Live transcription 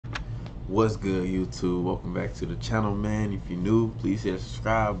What's good, YouTube? Welcome back to the channel, man. If you're new, please hit the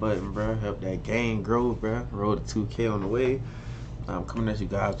subscribe button, bro. Help that game grow, bro. Road to 2K on the way. I'm coming at you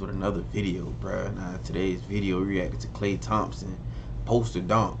guys with another video, bro. Now, today's video reacted to Klay Thompson poster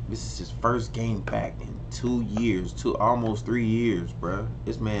dunk. This is his first game back in 2 years, almost 3 years, bro.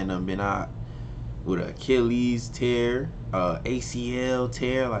 This man done been out with an Achilles tear, ACL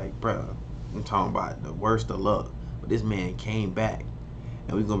tear, like, bro. I'm talking about the worst of luck. But this man came back.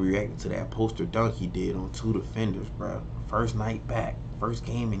 And we're gonna be reacting to that poster dunk he did on 2 defenders, bro. First night back, first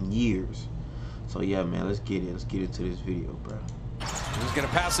game in years. So yeah, man, let's get it. Let's get into this video, bro. He's gonna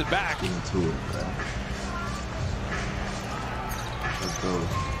pass it back. Get into it, bro. Let's go.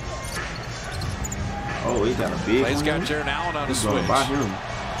 Oh, he got a big one. He's got Jared Allen on the switch. By him.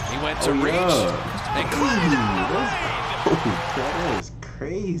 He went to reach. And Klay down the lane. That is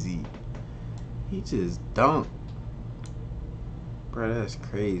crazy. He just dunked. Bro, that's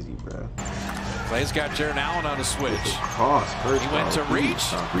crazy, bro. Klay's got Jared Allen on the switch. Cross first. He went to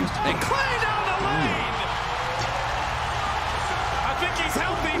reach. And Klay down the lane. I think he's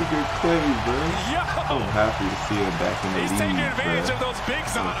healthy. Look at Klay, bro. Yo. I'm happy to see him back in the league. He's taking advantage bro. of those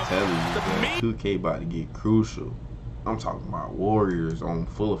bigs on him. I'm telling you, bro. 2K about to get crucial. I'm talking about Warriors on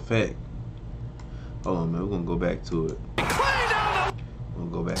full effect. Hold on, man. We're going to go back to it. And Klay down the We're going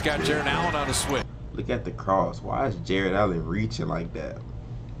to go back He's to got it. Jared Allen on the switch. Look at the cross. Why is Jared Allen reaching like that?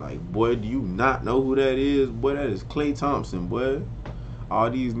 Like, boy, do you not know who that is? Boy, that is Klay Thompson, boy. All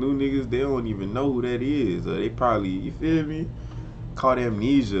these new niggas, they don't even know who that is. Or they probably, you feel me, caught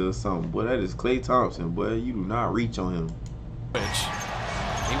amnesia or something. Boy, that is Klay Thompson, boy. You do not reach on him.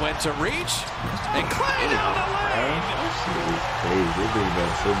 He went to reach. And Klay down the lane. That shit is crazy. They bring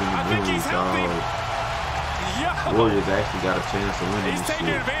back so many I think he's healthy. Warriors actually got a chance to win He's this taking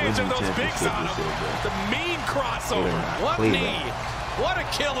shit. advantage of those bigs on him. The mean crossover. What knee? What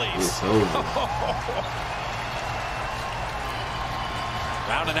Achilles? It's over.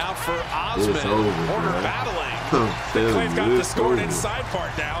 Rounding out for Osman. It's over, Porter bro. battling. Klay's got the scored inside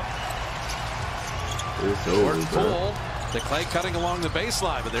part down. It's over, Full. The Klay cutting along the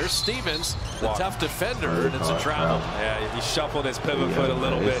baseline, but there's Stevens, the tough defender, and it's a travel. Yeah, he shuffled his pivot foot a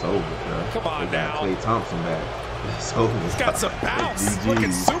little bit. It's over, bro. Come on now. Klay Thompson back. It's over. He's got some bounce.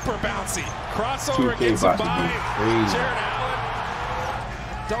 Looking super bouncy. Crossover gets him by. Jared Allen.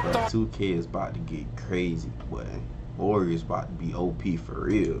 Dunked on. 2K is about to get crazy, boy. Warriors about to be OP for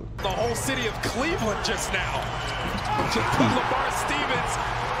real. The whole city of Cleveland just now. Just put Lamar Stevens.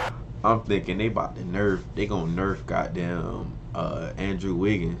 I'm thinking they about to nerf. They gonna nerf goddamn Andrew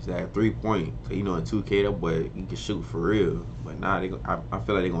Wiggins that 3-point. So you know in 2K that boy he can shoot for real. But now I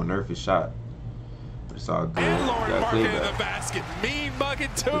feel like they gonna nerf his shot. But it's all good. And Lauren Market in the basket. Mean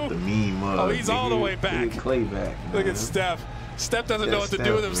mugging too. With the mean mug. Oh, he's all the way back. Look at Klay back. Man. Look at Steph. Steph doesn't know what to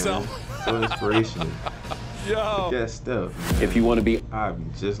do with himself. So inspirational. Yo. Look at Steph. Man. If you want to be, I'd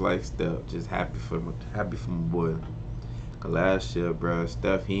be just like Steph. Just happy for my boy. Cause last year, bro,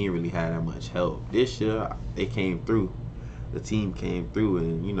 Steph, he ain't really had that much help. This year, they came through. The team came through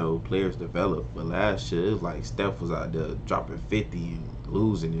and, you know, players developed. But last year, it was like Steph was out there dropping 50 and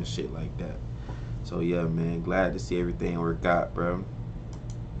losing and shit like that. So, yeah, man, glad to see everything work out, bro.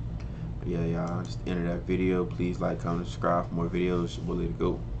 But, yeah, y'all, just enter that video. Please like, comment, subscribe for more videos. We'll let it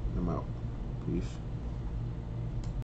go. I'm out. Peace.